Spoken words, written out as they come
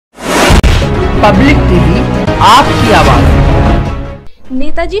Public TV, आपकी आवाज।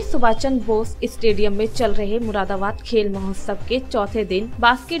 Netaji Subhash Chandra Bose stadium में चल रहे मुरादाबाद खेल महोत्सव के चौथे दिन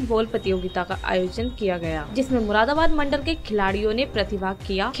बास्केटबॉल प्रतियोगिता का आयोजन किया गया, जिसमें मुरादाबाद मंडल के खिलाड़ियों ने प्रतिभाग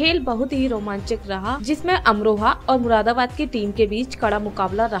किया। खेल बहुत ही रोमांचक रहा, जिसमें अमरोहा और मुरादाबाद की टीम के बीच कड़ा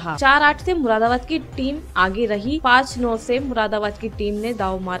मुकाबला रहा। 4-8 से मुरादाबाद की टीम आगे रही, 5-9 से मुरादाबाद की टीम ने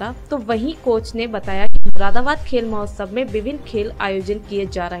दाव मारा। तो वहीं कोच ने बताया कि मुरादाबाद खेल महोत्सव में विभिन्न खेल आयोजन किए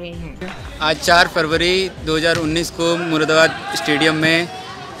जा रहे हैं। आज 4 फरवरी 2019 को मुरादाबाद स्टेडियम में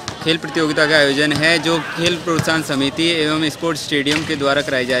खेल प्रतियोगिता का आयोजन है, जो खेल प्रोत्साहन समिति एवं स्पोर्ट्स स्टेडियम के द्वारा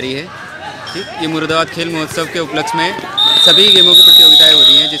कराई जा रही है। ठीक, ये मुरादाबाद खेल महोत्सव के उपलक्ष्य में सभी गेमों की प्रतियोगिताएं हो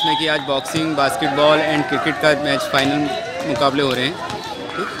रही हैं, जिसमें कि आज बॉक्सिंग, बास्केटबॉल एंड क्रिकेट का मैच फाइनल मुकाबले हो रहे हैं।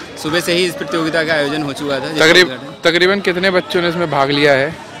 ठीक, सुबह से ही इस प्रतियोगिता का आयोजन हो चुका था। तकरीबन कितने बच्चों ने इसमें भाग लिया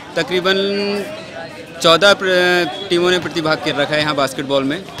है? तकरीबन 14 टीमों ने प्रतिभाग कर रखा है यहाँ बास्केटबॉल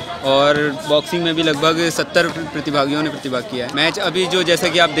में, और बॉक्सिंग में भी लगभग 70 प्रतिभागियों ने प्रतिभाग किया है। मैच अभी जो जैसा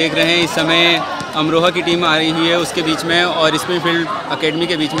कि आप देख रहे हैं, इस समय अमरोहा की टीम आ रही हुई है उसके बीच में, और स्प्रिंगफील्ड अकेडमी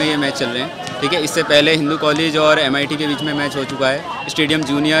के बीच में ये मैच चल रहे हैं। ठीक है, इससे पहले हिंदू कॉलेज और MIT के बीच में मैच हो चुका है। स्टेडियम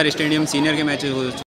जूनियर, स्टेडियम सीनियर के मैच हो चुके हैं।